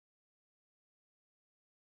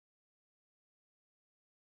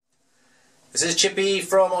This is Chippy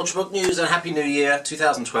from Ultrabook News, and Happy New Year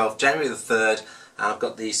 2012, January the 3rd. And I've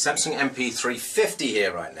got the Samsung NP350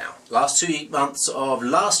 here right now. Last 2 months of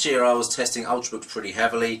last year I was testing Ultrabooks pretty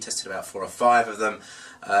heavily, tested about 4 or 5 of them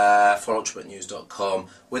for ultrabooknews.com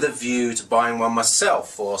with a view to buying one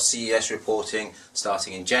myself for CES reporting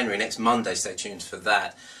starting in January, next Monday, stay tuned for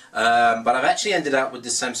that. But I've actually ended up with the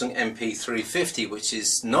Samsung NP350, which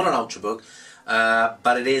is not an Ultrabook,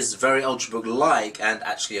 but it is very Ultrabook-like and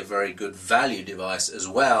actually a very good value device as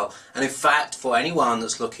well. And in fact, for anyone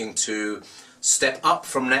that's looking to step up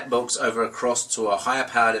from netbooks over across to a higher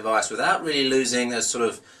power device without really losing those sort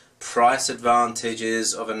of price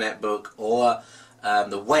advantages of a netbook or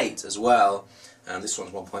the weight as well. This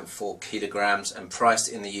one's 1.4 kilograms and priced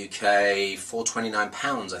in the UK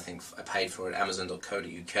 £429, I think I paid for it at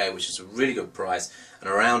Amazon.co.uk, which is a really good price and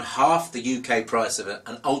around half the UK price of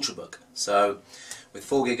an Ultrabook. So with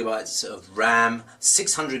 4 gigabytes of RAM,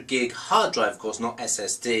 600 gig hard drive, of course, not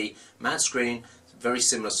SSD, matte screen, very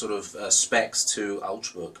similar sort of specs to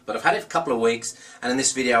Ultrabook. But I've had it for a couple of weeks, and in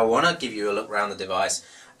this video I want to give you a look around the device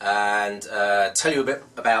and tell you a bit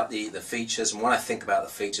about the features and what I think about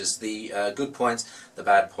the features, the good points, the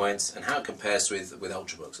bad points, and how it compares with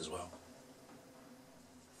Ultrabooks as well.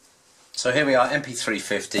 So here we are,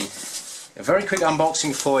 NP350. A very quick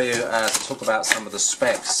unboxing for you to talk about some of the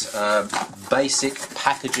specs. Basic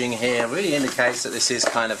packaging here really indicates that this is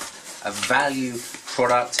kind of a value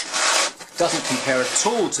product. Doesn't compare at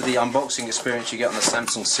all to the unboxing experience you get on the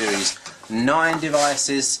Samsung Series 9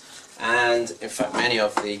 devices, and in fact many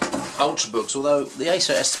of the Ultrabooks, although the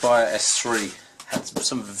Acer Aspire S3 had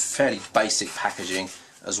some fairly basic packaging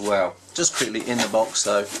as well. Just quickly in the box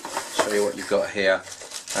though, show you what you've got here.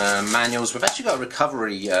 Manuals. We've actually got a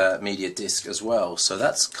recovery media disc as well, so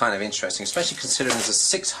that's kind of interesting, especially considering there's a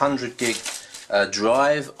 600 gig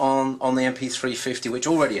drive on the NP350, which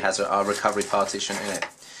already has a recovery partition in it.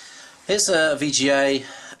 Here's a VGA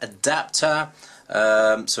adapter,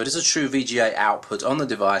 so it is a true VGA output on the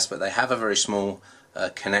device, but they have a very small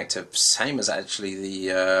connector, same as actually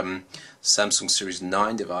the Samsung Series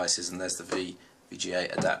 9 devices, and there's the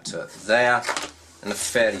VGA adapter there, and a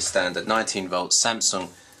fairly standard 19 volt Samsung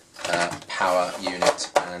power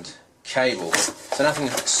unit and cable. So nothing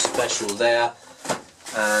special there,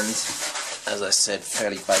 and as I said,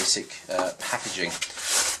 fairly basic packaging.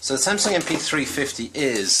 So the Samsung NP350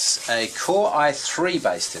 is a Core i3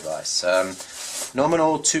 based device,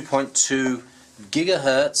 nominal 2.2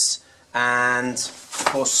 gigahertz, and of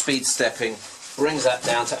course speed stepping brings that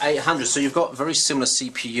down to 800. So you've got very similar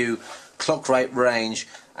CPU clock rate range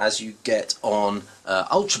as you get on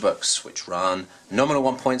Ultrabooks, which run nominal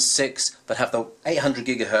 1.6 but have the 800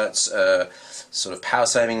 gigahertz sort of power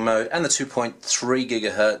saving mode and the 2.3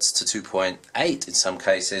 gigahertz to 2.8 in some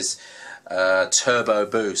cases turbo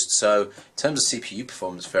boost. So in terms of CPU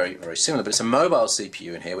performance, very similar, but it's a mobile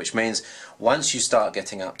CPU in here, which means once you start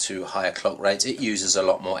getting up to higher clock rates, it uses a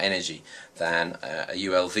lot more energy than a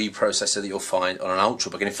ULV processor that you'll find on an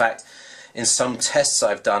Ultrabook. And in fact, in some tests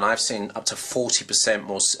I've done, I've seen up to 40%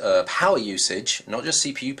 more power usage, not just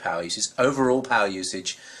CPU power usage, overall power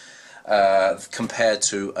usage compared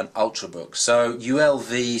to an Ultrabook. So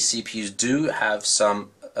ULV CPUs do have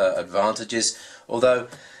some advantages, although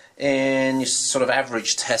in sort of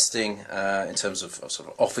average testing in terms of sort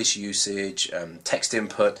of office usage, text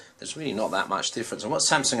input, there's really not that much difference. And what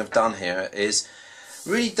Samsung have done here is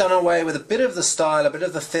really done away with a bit of the style, a bit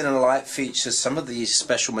of the thin and light features, some of these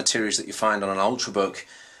special materials that you find on an Ultrabook,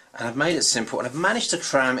 and have made it simple, and have managed to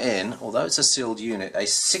cram in, although it's a sealed unit, a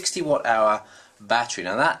 60 watt hour battery.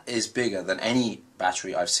 Now that is bigger than any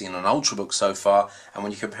battery I've seen on an Ultrabook so far, and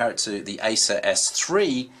when you compare it to the Acer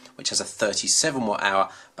S3, which has a 37 watt hour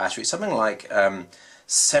battery, it's something like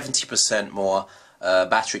 70% more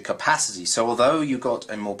battery capacity. So although you've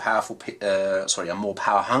got a more powerful, a more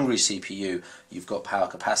power hungry CPU, you've got power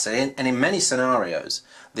capacity, and in many scenarios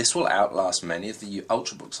this will outlast many of the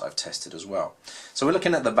Ultrabooks I've tested as well. So we're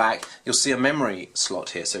looking at the back, you'll see a memory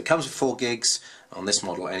slot here, so it comes with 4 gigs on this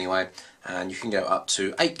model anyway, and you can go up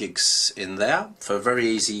to 8 gigs in there for a very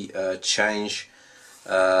easy change.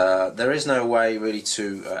 There is no way really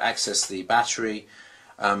to access the battery,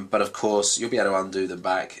 but of course you'll be able to undo the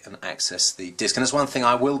back and access the disk. And there's one thing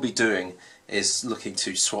I will be doing, is looking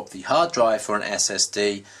to swap the hard drive for an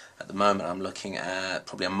SSD. At the moment I'm looking at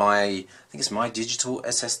probably I think it's my digital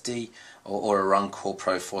SSD or a Run Core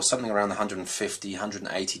Pro for something around the $150,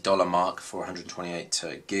 $180 mark for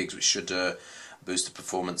 128 gigs, which should boost the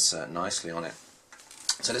performance nicely on it.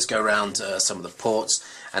 So let's go around some of the ports.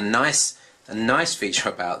 And a nice feature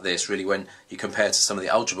about this, really, when you compare to some of the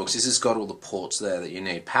Ultrabooks, is it's got all the ports there that you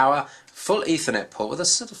need. Power, full Ethernet port with a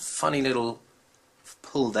sort of funny little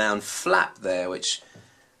pull down flap there, which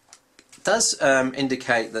does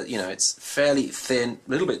indicate that, you know, it's fairly thin,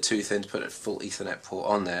 a little bit too thin to put a full Ethernet port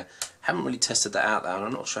on there. Haven't really tested that out though, and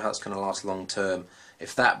I'm not sure how it's going to last long term.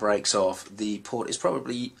 If that breaks off, the port is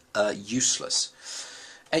probably useless.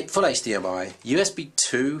 Full HDMI, USB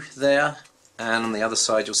 2 there, and on the other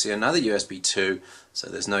side you'll see another USB 2, so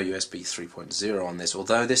there's no USB 3.0 on this,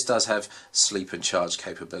 although this does have sleep and charge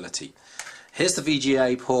capability. Here's the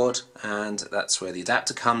VGA port, and that's where the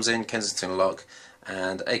adapter comes in, Kensington lock,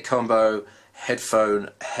 and a combo headphone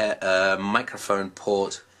microphone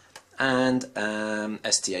port and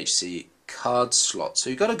SDHC card slot. So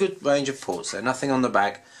you've got a good range of ports there, nothing on the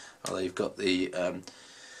back, although you've got the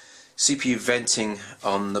CPU venting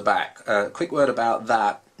on the back. Quick word about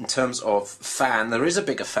that. In terms of fan, there is a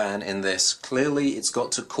bigger fan in this. Clearly it's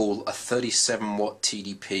got to cool a 37 watt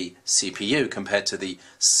TDP CPU compared to the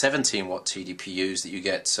 17 watt TDPUs that you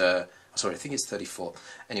get, sorry, I think it's 34.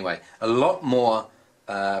 Anyway, a lot more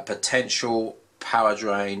potential power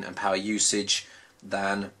drain and power usage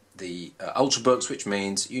than the Ultrabooks, which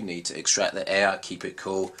means you need to extract the air, keep it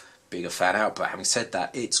cool, bigger fan output. Having said that,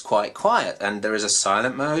 it's quite quiet, and there is a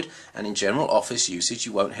silent mode, and in general office usage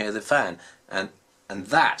you won't hear the fan, and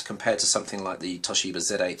that, compared to something like the Toshiba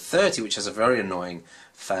Z830, which has a very annoying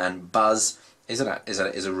fan buzz, is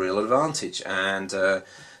a real advantage, and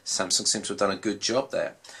Samsung seems to have done a good job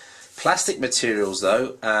there. Plastic materials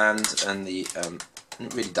though, and the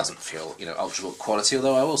it really doesn't feel, you know, Ultrabook quality,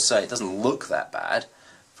 although I will say it doesn't look that bad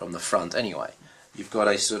from the front anyway. You've got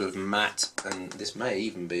a sort of matte, and this may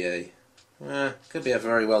even be a, could be a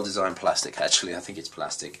very well designed plastic actually, I think it's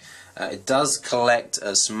plastic. It does collect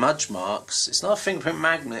smudge marks. It's not a fingerprint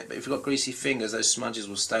magnet, but if you've got greasy fingers those smudges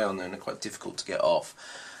will stay on there and they're quite difficult to get off.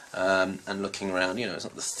 And looking around, you know, it's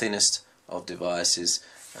not the thinnest of devices.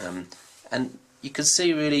 And you can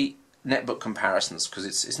see really netbook comparisons, because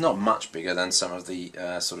it's not much bigger than some of the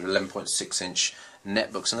sort of 11.6-inch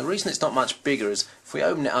netbooks, and the reason it's not much bigger is if we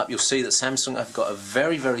open it up you'll see that Samsung have got a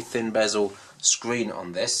very thin bezel screen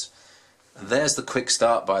on this. There's the quick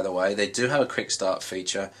start, by the way. They do have a quick start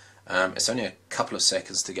feature. It's only a couple of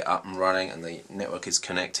seconds to get up and running, and the network is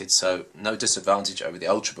connected, so no disadvantage over the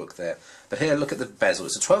Ultrabook there. But here, look at the bezel.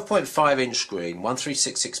 It's a 12.5-inch screen,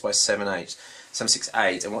 1366 by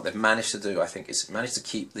 768, and what they've managed to do, I think, is managed to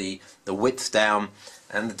keep the width down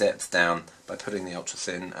and the depth down by putting the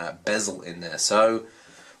ultra-thin bezel in there. So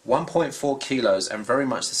 1.4 kilos, and very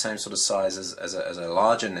much the same sort of size as a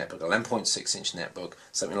larger netbook, a 11.6-inch netbook,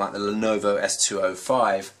 something like the Lenovo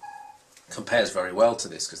S205, compares very well to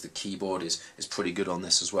this, because the keyboard is pretty good on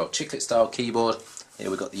this as well. Chiclet style keyboard. Here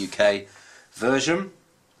we've got the UK version,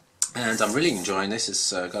 and I'm really enjoying this.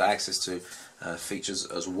 It's got access to features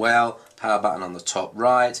as well. Power button on the top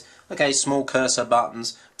right. Okay, small cursor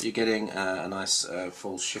buttons, but you're getting a nice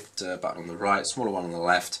full shift button on the right, smaller one on the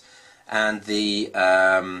left, and the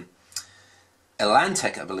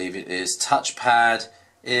Elantec, I believe it is, touchpad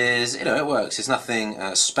is, you know, it works. There's nothing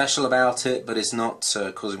special about it, but it's not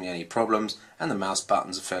causing me any problems, and the mouse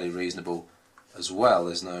buttons are fairly reasonable as well.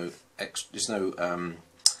 There's no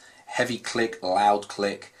heavy click, loud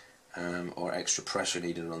click, or extra pressure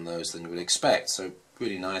needed on those than you would expect. So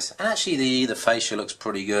really nice, and actually the fascia looks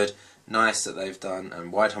pretty good. Nice that they've done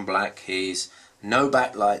white on black keys, no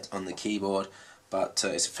backlight on the keyboard, but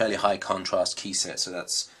it's a fairly high contrast key set, so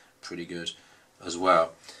that's pretty good as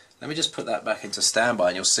well. Let me just put that back into standby,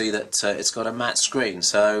 and you'll see that it's got a matte screen.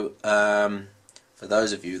 So for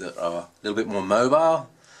those of you that are a little bit more mobile,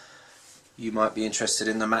 you might be interested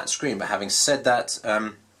in the matte screen. But having said that,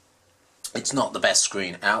 it's not the best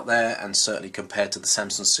screen out there, and certainly compared to the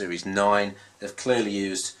Samsung Series 9, they've clearly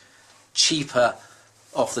used cheaper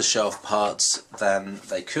off-the-shelf parts than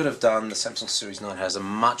they could have done. The Samsung Series 9 has a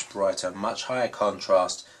much brighter, much higher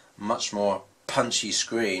contrast, much more punchy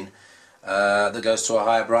screen that goes to a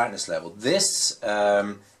higher brightness level. This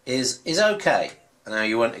is okay. Now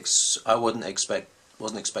I wasn't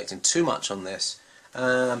expecting too much on this,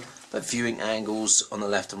 but viewing angles on the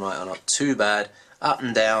left and right are not too bad. Up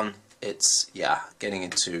and down, it's getting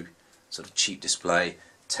into sort of cheap display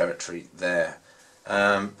territory there.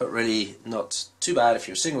 But really not too bad if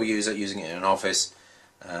you're a single user using it in an office.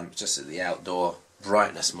 Just that the outdoor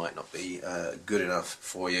brightness might not be good enough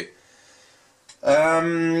for you.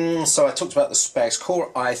 So I talked about the specs.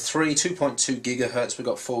 Core i3, 2.2 GHz. We've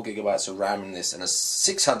got 4 GB of RAM in this, and a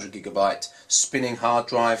 600 GB spinning hard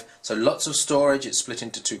drive. So lots of storage. It's split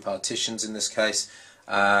into 2 partitions in this case.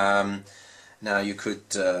 Now you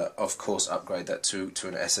could, of course, upgrade that to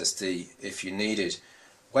an SSD if you needed.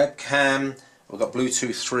 Webcam. We've got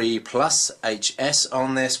Bluetooth 3 plus HS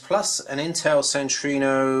on this, plus an Intel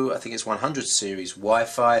Centrino, I think it's 100 series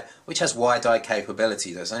Wi-Fi, which has wide-eye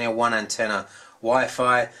capability. There's only a one antenna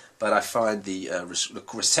Wi-Fi, but I find the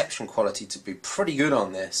reception quality to be pretty good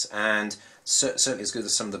on this, and certainly as good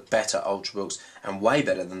as some of the better Ultrabooks, and way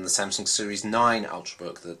better than the Samsung Series 9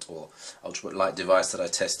 Ultrabook or Ultrabook Lite device that I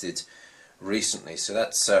tested recently. So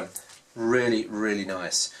that's really, really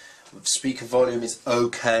nice. Speaker volume is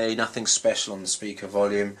okay, nothing special on the speaker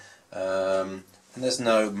volume, and there's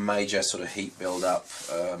no major sort of heat build up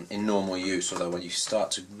in normal use, although when you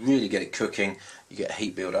start to really get it cooking you get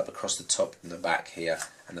heat build up across the top and the back here,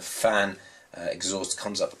 and the fan exhaust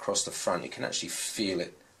comes up across the front. You can actually feel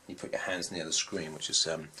it when you put your hands near the screen, which is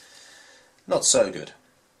not so good.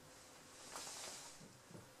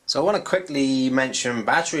 So I want to quickly mention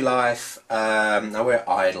battery life. Now we're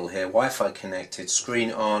idle here, Wi-Fi connected,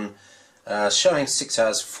 screen on, showing 6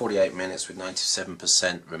 hours 48 minutes with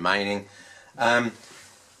 97% remaining.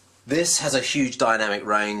 This has a huge dynamic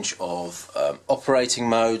range of operating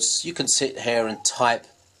modes. You can sit here and type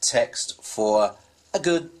text for a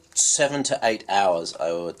good 7 to 8 hours,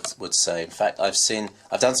 I would say. In fact, I've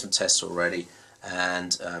done some tests already,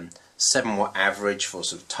 and 7 were average for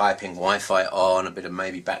sort of typing, Wi-Fi on, a bit of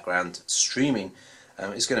maybe background streaming.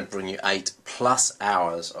 It's going to bring you 8+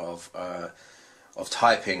 hours of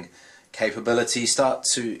typing capability. Start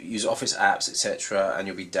to use Office apps, etc., and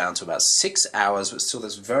you'll be down to about 6 hours, but still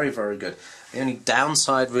that's very, very good. The only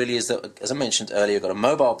downside really is that, as I mentioned earlier, you've got a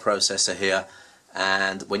mobile processor here,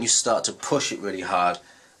 and when you start to push it really hard,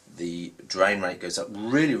 the drain rate goes up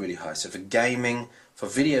really, really high. So for gaming, for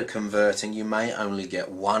video converting, you may only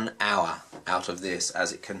get 1 hour out of this,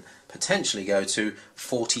 as it can potentially go to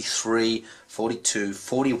 43, 42,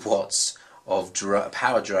 40 watts of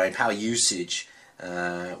power drain, power usage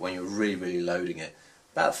when you're really, really loading it.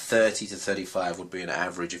 About 30 to 35 would be an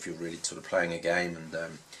average if you're really sort of playing a game and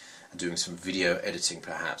doing some video editing,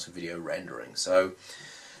 perhaps, video rendering. So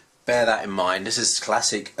bear that in mind. This is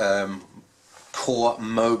classic Core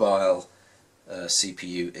mobile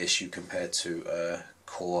CPU issue compared to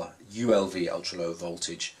Core ULV, ultra low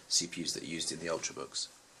voltage CPUs that are used in the Ultrabooks.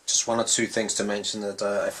 Just one or two things to mention that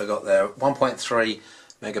I forgot there. 1.3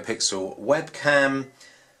 megapixel webcam,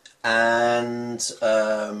 and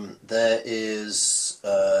there is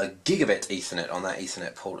gigabit Ethernet on that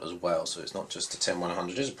Ethernet port as well, so it's not just a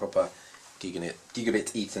 10100, it's a proper gigabit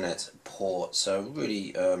Ethernet port, so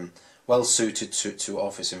really well suited to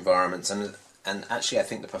office environments, and actually I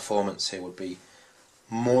think the performance here would be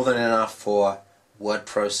more than enough for word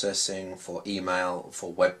processing, for email,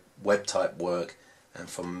 for web type work, and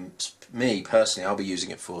for me personally, I'll be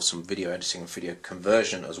using it for some video editing and video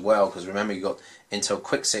conversion as well, because remember, you've got Intel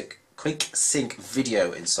QuickSync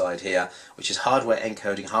video inside here, which is hardware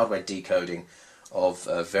encoding, hardware decoding of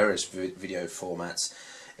various video formats.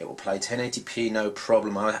 It will play 1080p no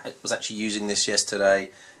problem. I was actually using this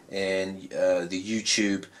yesterday in the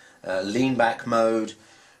YouTube lean back mode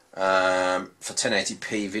for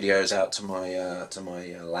 1080p videos out to my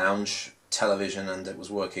lounge television, and it was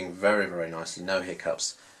working very, very nicely. No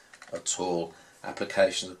hiccups at all.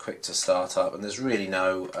 Applications are quick to start up, and there's really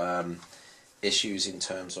no issues in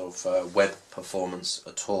terms of web performance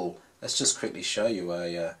at all. Let's just quickly show you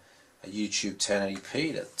a YouTube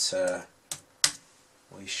 1080p that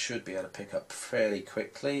we should be able to pick up fairly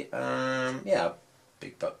quickly. Yeah,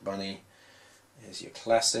 Big Buck Bunny. Here's your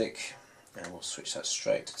classic, and we'll switch that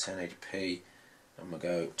straight to 1080p, and we'll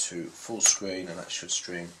go to full screen, and that should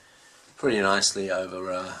stream pretty nicely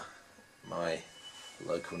over my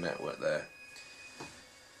local network there.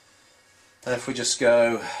 And if we just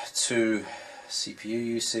go to CPU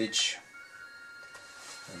usage,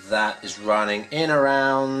 that is running in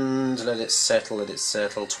around, let it settle,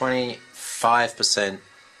 25%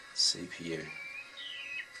 CPU.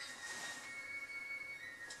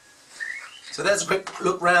 So there's a quick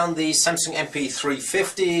look round the Samsung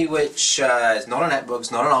NP350, which is not a netbook,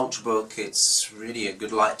 it's not an Ultrabook, it's really a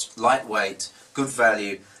good lightweight, good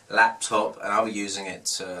value laptop, and I'll be using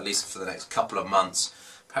it at least for the next couple of months,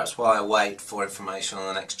 perhaps while I wait for information on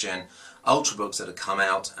the next gen Ultrabooks that have come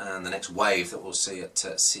out and the next wave that we'll see at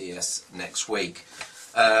CES next week.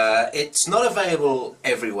 It's not available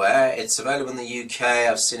everywhere. It's available in the UK,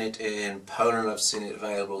 I've seen it in Poland, I've seen it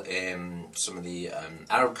available in some of the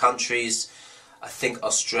Arab countries, I think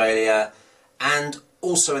Australia, and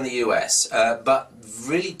also in the US, but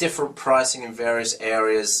really different pricing in various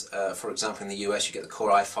areas. For example, in the US you get the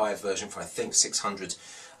Core i5 version for I think $600.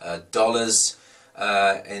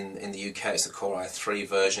 In the UK it's the Core i3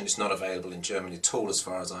 version. It's not available in Germany at all as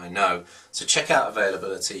far as I know. So check out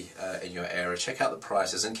availability in your area, check out the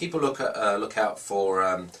prices, and keep a look out for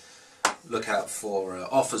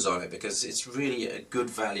offers on it, because it's really a good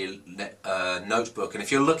value notebook. And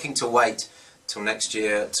if you're looking to wait till next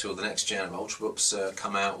year, till the next gen of Ultrabooks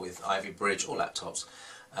come out with Ivy Bridge or laptops,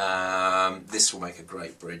 this will make a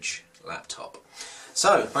great bridge laptop.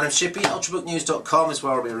 So, my name's Chippy. ultrabooknews.com is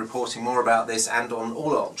where I'll be reporting more about this and on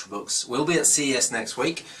all Ultrabooks. We'll be at CES next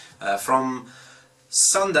week. From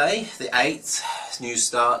Sunday the 8th, news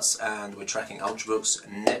starts, and we're tracking Ultrabooks,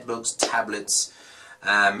 netbooks, tablets,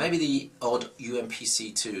 maybe the odd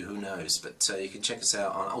UMPC too, who knows. But you can check us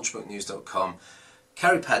out on ultrabooknews.com,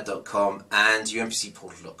 carrypad.com and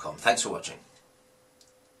umpcportal.com. Thanks for watching.